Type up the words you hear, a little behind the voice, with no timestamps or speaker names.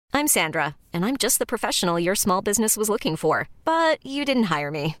I'm Sandra, and I'm just the professional your small business was looking for. But you didn't hire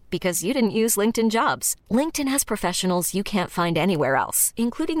me because you didn't use LinkedIn Jobs. LinkedIn has professionals you can't find anywhere else,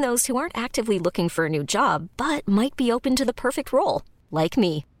 including those who aren't actively looking for a new job, but might be open to the perfect role, like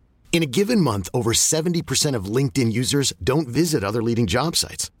me. In a given month, over 70% of LinkedIn users don't visit other leading job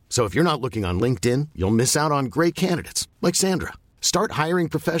sites. So if you're not looking on LinkedIn, you'll miss out on great candidates like Sandra. Start hiring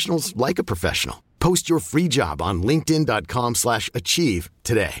professionals like a professional. Post your free job on linkedin.com/achieve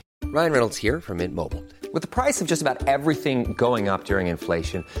today. Ryan Reynolds here from Mint Mobile. With the price of just about everything going up during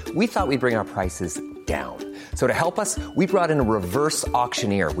inflation, we thought we'd bring our prices down. So to help us, we brought in a reverse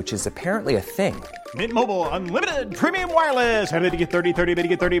auctioneer, which is apparently a thing. Mint Mobile Unlimited Premium Wireless. How to get 30, 30, how to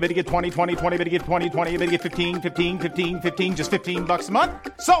get 30, how to get 20, 20, 20, how to get 20, 20, how to get 15, 15, 15, 15, just $15 a month?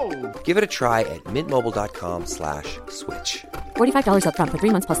 Sold! Give it a try at mintmobile.com/switch. $45 up front for 3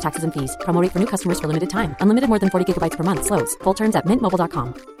 months plus taxes and fees. Promo rate for new customers for limited time. Unlimited more than 40 gigabytes per month. Slows full terms at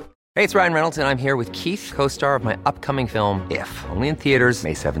mintmobile.com. Hey, it's Ryan Reynolds, and I'm here with Keith, co-star of my upcoming film, If, only in theaters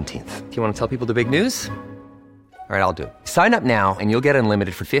May 17th. Do you want to tell people the big news? All right, I'll do it. Sign up now and you'll get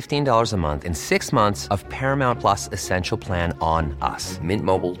unlimited for $15 a month and 6 months of Paramount Plus Essential Plan on us.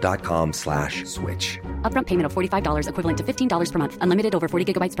 mintmobile.com/switch. Upfront payment of $45 equivalent to $15 per month. Unlimited over 40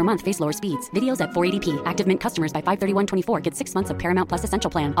 gigabytes per month. Face lower speeds. Videos at 480p. Active Mint customers by 531.24 get 6 months of Paramount Plus Essential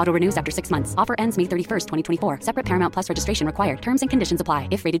Plan. Auto renews after 6 months. Offer ends May 31st, 2024. Separate Paramount Plus registration required. Terms and conditions apply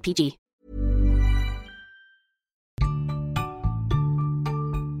if rated PG.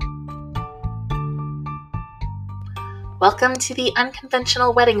 Welcome to the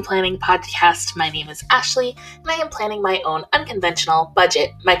Unconventional Wedding Planning Podcast. My name is Ashley, and I am planning my own unconventional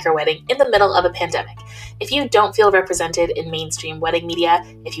budget micro-wedding in the middle of a pandemic. If you don't feel represented in mainstream wedding media,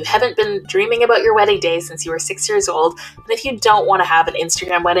 if you haven't been dreaming about your wedding day since you were 6 years old, and if you don't want to have an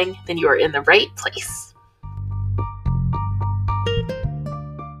Instagram wedding, then you are in the right place.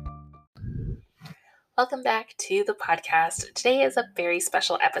 Welcome back to the podcast. Today is a very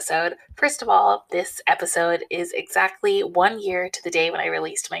special episode. First of all, this episode is exactly 1 year to the day when I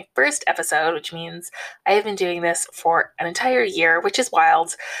released my first episode, which means I have been doing this for an entire year, which is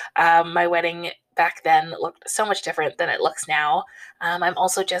wild. My wedding back then looked so much different than it looks now. I'm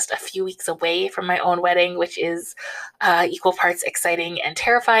also just a few weeks away from my own wedding, which is equal parts exciting and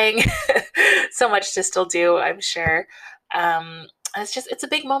terrifying. So much to still do, I'm sure. It's a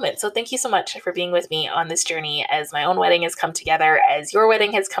big moment. So thank you so much for being with me on this journey as my own wedding has come together, as your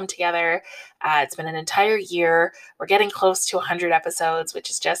wedding has come together. It's been an entire year. We're getting close to 100 episodes, which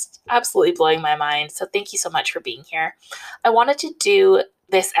is just absolutely blowing my mind. So thank you so much for being here. I wanted to do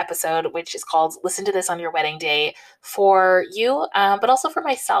this episode, which is called Listen to This on Your Wedding Day, for you, but also for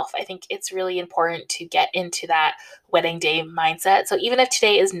myself. I think it's really important to get into that wedding day mindset. So even if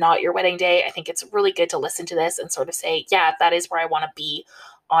today is not your wedding day, I think it's really good to listen to this and sort of say, yeah, that is where I want to be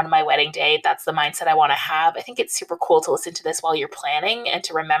on my wedding day. That's the mindset I want to have. I think it's super cool to listen to this while you're planning and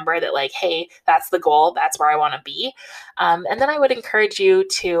to remember that, like, hey, that's the goal. That's where I want to be. And then I would encourage you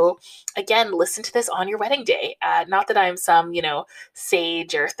to, again, listen to this on your wedding day. Not that I'm some,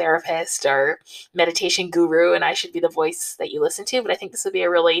 sage or therapist or meditation guru and I should be the voice that you listen to, but I think this would be a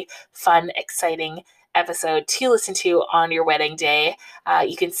really fun, exciting episode to listen to on your wedding day.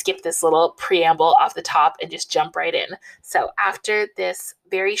 You can skip this little preamble off the top and just jump right in. So after this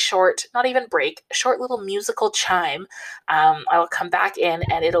very short, not even break, a short little musical chime, I will come back in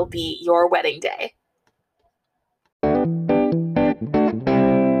and it'll be your wedding day.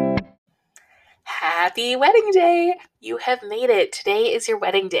 Happy wedding day! You have made it. Today is your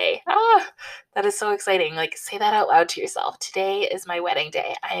wedding day. That is so exciting. Like, say that out loud to yourself. Today is my wedding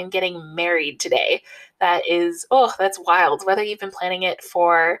day. I am getting married today. That's wild. Whether you've been planning it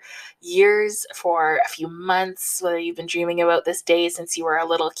for years, for a few months, whether you've been dreaming about this day since you were a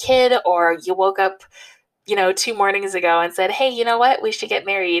little kid, or you woke up 2 mornings ago and said, hey, you know what? We should get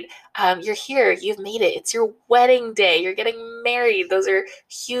married. You're here. You've made it. It's your wedding day. You're getting married. Those are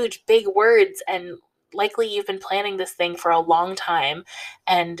huge, big words. And likely you've been planning this thing for a long time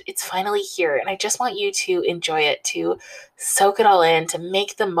and it's finally here. And I just want you to enjoy it, to soak it all in, to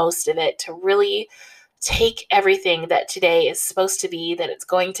make the most of it, to really take everything that today is supposed to be, that it's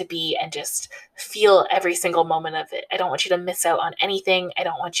going to be, and just feel every single moment of it. I don't want you to miss out on anything. I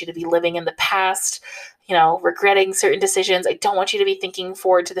don't want you to be living in the past, regretting certain decisions. I don't want you to be thinking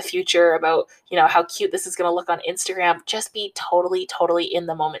forward to the future about, how cute this is going to look on Instagram. Just be totally, totally in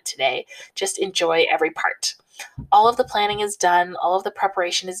the moment today. Just enjoy every part. All of the planning is done. All of the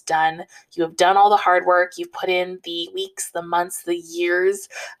preparation is done. You have done all the hard work. You've put in the weeks, the months, the years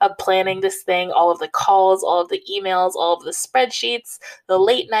of planning this thing, all of the calls, all of the emails, all of the spreadsheets, the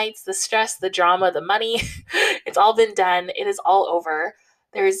late nights, the stress, the drama, the money. It's all been done. It is all over.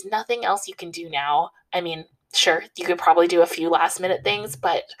 There's nothing else you can do now. I mean, sure, you could probably do a few last minute things,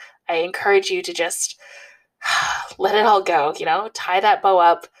 but I encourage you to just let it all go, tie that bow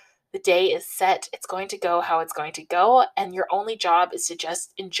up. The day is set. It's going to go how it's going to go. And your only job is to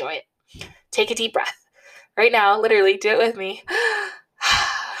just enjoy it. Take a deep breath. Right now, literally, do it with me.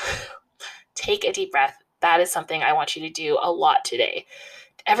 Take a deep breath. That is something I want you to do a lot today.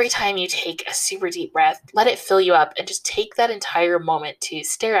 Every time you take a super deep breath, let it fill you up and just take that entire moment to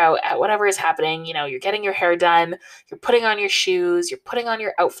stare out at whatever is happening. You're getting your hair done, you're putting on your shoes, you're putting on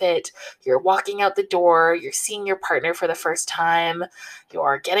your outfit, you're walking out the door, you're seeing your partner for the first time,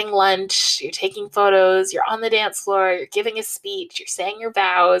 you're getting lunch, you're taking photos, you're on the dance floor, you're giving a speech, you're saying your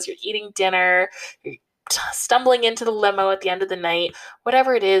vows, you're eating dinner, you're stumbling into the limo at the end of the night.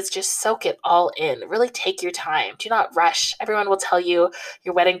 Whatever it is, just soak it all in. Really take your time. Do not rush. Everyone will tell you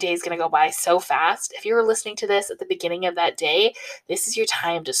your wedding day is going to go by so fast. If you were listening to this at the beginning of that day, this is your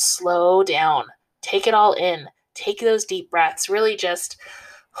time to slow down. Take it all in. Take those deep breaths. Really just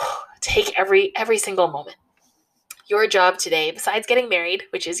take every single moment. Your job today, besides getting married,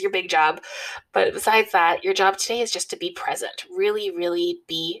 which is your big job, but besides that, your job today is just to be present. Really, really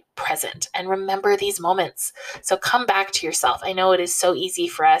be present and remember these moments. So come back to yourself. I know it is so easy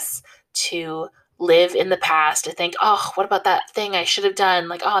for us to live in the past, to think, oh, what about that thing I should have done?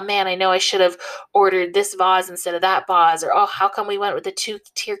 Like, oh man, I know I should have ordered this vase instead of that vase, or oh, how come we went with the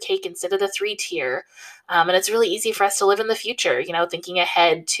 2-tier cake instead of the 3-tier? And it's really easy for us to live in the future, thinking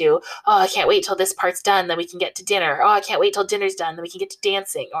ahead to, oh, I can't wait till this part's done, then we can get to dinner. Oh, I can't wait till dinner's done, then we can get to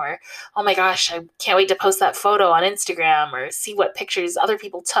dancing. Or, oh my gosh, I can't wait to post that photo on Instagram or see what pictures other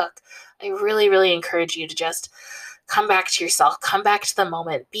people took. I really, really encourage you to just come back to yourself, come back to the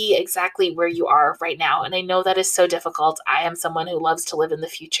moment, be exactly where you are right now. And I know that is so difficult. I am someone who loves to live in the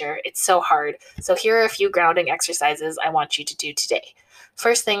future. It's so hard. So here are a few grounding exercises I want you to do today.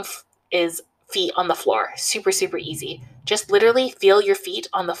 First thing is feet on the floor. Super, super easy. Just literally feel your feet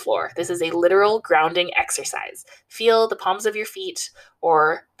on the floor. This is a literal grounding exercise. Feel the palms of your feet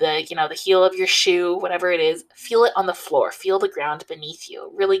or the heel of your shoe, whatever it is. Feel it on the floor. Feel the ground beneath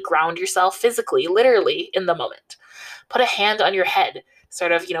you. Really ground yourself physically, literally in the moment. Put a hand on your head.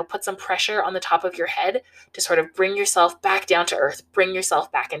 Sort of, put some pressure on the top of your head to sort of bring yourself back down to earth. Bring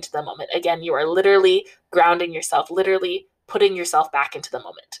yourself back into the moment. Again, you are literally grounding yourself, literally putting yourself back into the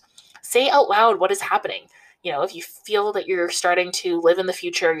moment. Say out loud what is happening. If you feel that you're starting to live in the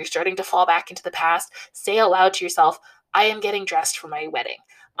future, you're starting to fall back into the past, say out loud to yourself, I am getting dressed for my wedding.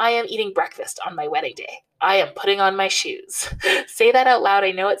 I am eating breakfast on my wedding day. I am putting on my shoes. Say that out loud.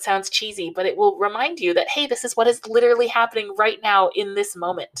 I know it sounds cheesy, but it will remind you that, hey, this is what is literally happening right now in this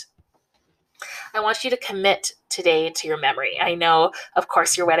moment. I want you to commit today to your memory. I know, of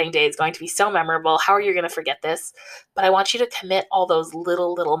course, your wedding day is going to be so memorable. How are you going to forget this? But I want you to commit all those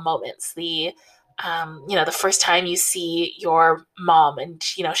little moments. The first time you see your mom and,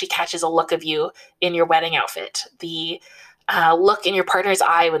 she catches a look of you in your wedding outfit. The look in your partner's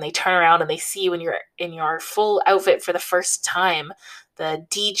eye when they turn around and they see you in your full outfit for the first time. The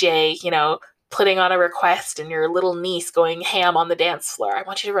DJ, putting on a request and your little niece going ham on the dance floor. I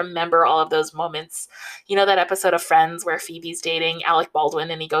want you to remember all of those moments. That episode of Friends where Phoebe's dating Alec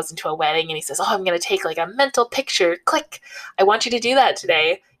Baldwin and he goes into a wedding and he says, oh, I'm going to take like a mental picture. Click. I want you to do that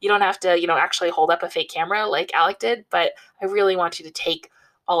today. You don't have to, actually hold up a fake camera like Alec did, but I really want you to take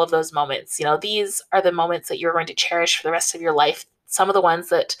all of those moments. These are the moments that you're going to cherish for the rest of your life. Some of the ones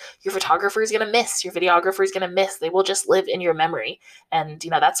that your photographer is going to miss, your videographer is going to miss, they will just live in your memory. And,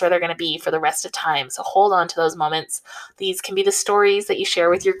 that's where they're going to be for the rest of time. So hold on to those moments. These can be the stories that you share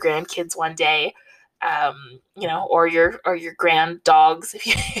with your grandkids one day, or your grand dogs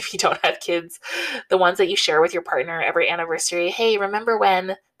if you don't have kids, the ones that you share with your partner every anniversary. Hey, remember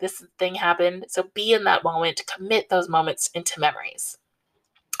when this thing happened? So be in that moment, commit those moments into memories.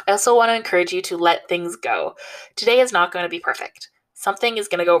 I also want to encourage you to let things go. Today is not going to be perfect. Something is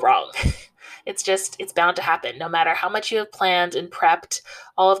going to go wrong. It's bound to happen. No matter how much you have planned and prepped,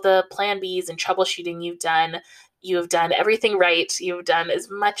 all of the plan Bs and troubleshooting you have done everything right. You've done as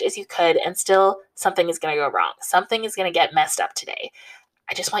much as you could, and still something is going to go wrong. Something is going to get messed up today.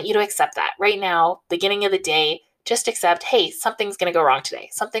 I just want you to accept that. Right now, beginning of the day, just accept, hey, something's going to go wrong today.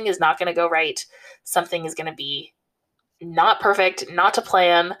 Something is not going to go right. Something is going to be not perfect, not to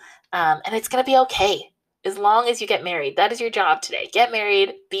plan, and it's going to be okay. As long as you get married, that is your job today. Get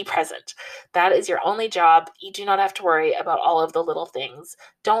married, be present. That is your only job. You do not have to worry about all of the little things.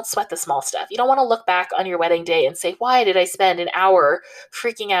 Don't sweat the small stuff. You don't want to look back on your wedding day and say, why did I spend an hour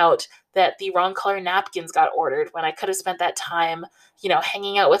freaking out that the wrong color napkins got ordered when I could have spent that time,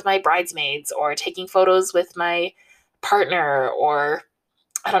 hanging out with my bridesmaids or taking photos with my partner or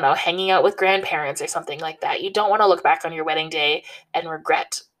I don't know, hanging out with grandparents or something like that. You don't want to look back on your wedding day and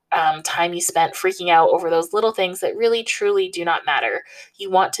regret time you spent freaking out over those little things that really, truly do not matter. You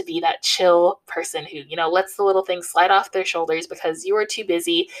want to be that chill person who, lets the little things slide off their shoulders because you are too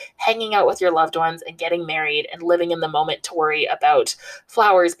busy hanging out with your loved ones and getting married and living in the moment to worry about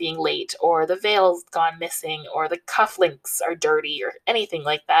flowers being late or the veil's gone missing or the cufflinks are dirty or anything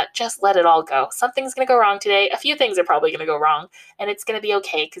like that. Just let it all go. Something's going to go wrong today. A few things are probably going to go wrong, and it's going to be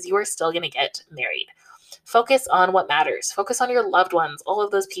okay because you are still going to get married. Focus on what matters. Focus on your loved ones, all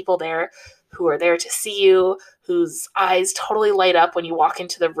of those people there who are there to see you, whose eyes totally light up when you walk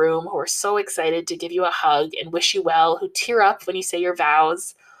into the room, who are so excited to give you a hug and wish you well, who tear up when you say your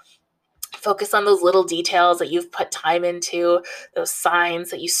vows. Focus on those little details that you've put time into, those signs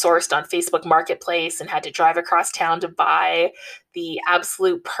that you sourced on Facebook Marketplace and had to drive across town to buy, the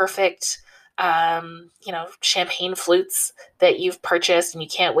absolute perfect champagne flutes that you've purchased and you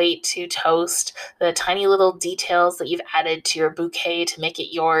can't wait to toast, the tiny little details that you've added to your bouquet to make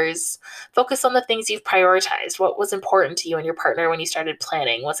it yours. Focus on the things you've prioritized. What was important to you and your partner when you started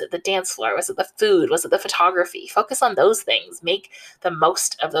planning? Was it the dance floor? Was it the food? Was it the photography? Focus on those things. Make the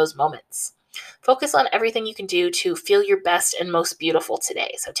most of those moments. Focus on everything you can do to feel your best and most beautiful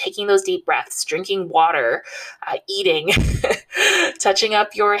today. So taking those deep breaths, drinking water, eating, touching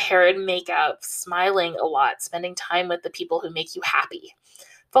up your hair and makeup, smiling a lot, spending time with the people who make you happy.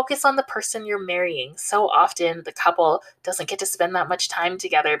 Focus on the person you're marrying. So often the couple doesn't get to spend that much time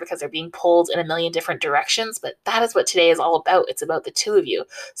together because they're being pulled in a million different directions, but that is what today is all about. It's about the two of you.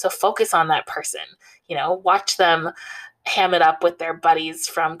 So focus on that person. Watch them ham it up with their buddies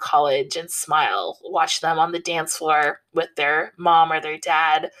from college and smile. Watch them on the dance floor with their mom or their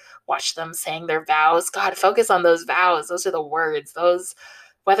dad. Watch them saying their vows. God, focus on those vows. Those are the words. Those,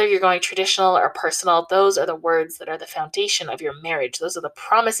 whether you're going traditional or personal, those are the words that are the foundation of your marriage. Those are the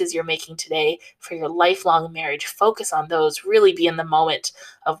promises you're making today for your lifelong marriage. Focus on those. Really be in the moment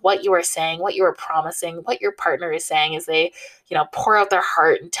of what you are saying, what you are promising, what your partner is saying as they, pour out their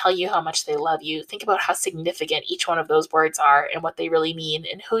heart and tell you how much they love you. Think about how significant each one of those words are and what they really mean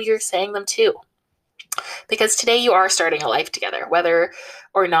and who you're saying them to. Because today you are starting a life together, whether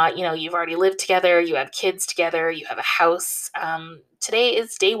or not, you've already lived together, you have kids together, you have a house. Today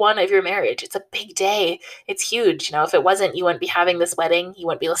is day one of your marriage. It's a big day. It's huge. If it wasn't, you wouldn't be having this wedding. You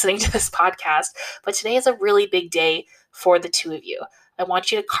wouldn't be listening to this podcast. But today is a really big day for the two of you. I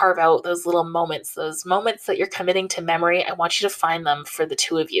want you to carve out those little moments, those moments that you're committing to memory. I want you to find them for the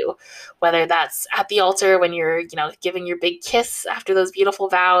two of you, whether that's at the altar when you're, giving your big kiss after those beautiful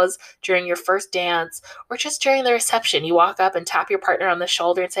vows, during your first dance, or just during the reception. You walk up and tap your partner on the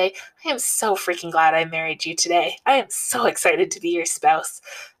shoulder and say, I am so freaking glad I married you today. I am so excited to be your spouse.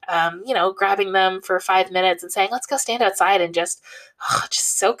 Grabbing them for 5 minutes and saying, let's go stand outside and just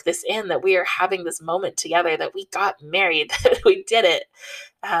soak this in, that we are having this moment together, that we got married, that we did it.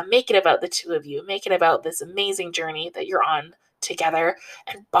 Make it about the two of you. Make it about this amazing journey that you're on together,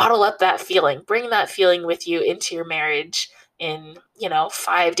 and bottle up that feeling. Bring that feeling with you into your marriage in,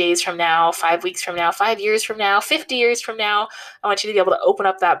 5 days from now, 5 weeks from now, 5 years from now, 50 years from now. I want you to be able to open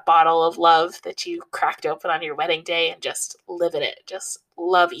up that bottle of love that you cracked open on your wedding day and just live in it. Just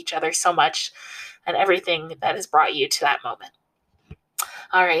love each other so much and everything that has brought you to that moment.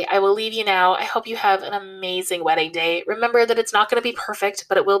 All right, I will leave you now. I hope you have an amazing wedding day. Remember that it's not going to be perfect,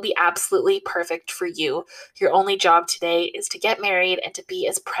 but it will be absolutely perfect for you. Your only job today is to get married and to be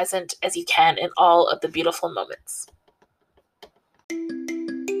as present as you can in all of the beautiful moments.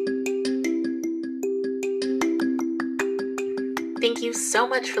 Thank you so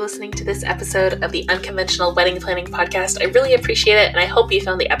much for listening to this episode of the Unconventional Wedding Planning Podcast. I really appreciate it, and I hope you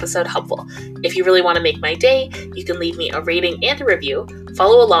found the episode helpful. If you really want to make my day, you can leave me a rating and a review,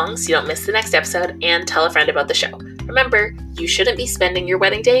 follow along so you don't miss the next episode, and tell a friend about the show. Remember, you shouldn't be spending your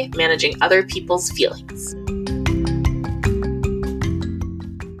wedding day managing other people's feelings.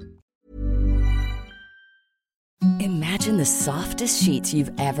 Imagine the softest sheets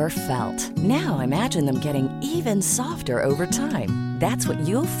you've ever felt. Now imagine them getting even softer over time. That's what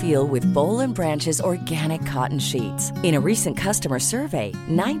you'll feel with Boll & Branch's organic cotton sheets. In a recent customer survey,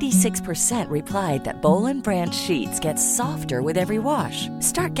 96% replied that Boll & Branch sheets get softer with every wash.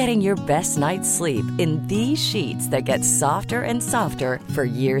 Start getting your best night's sleep in these sheets that get softer and softer for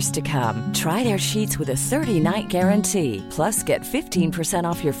years to come. Try their sheets with a 30-night guarantee. Plus, get 15%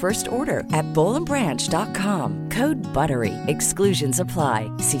 off your first order at bollandbranch.com. Code BUTTERY. Exclusions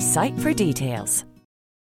apply. See site for details.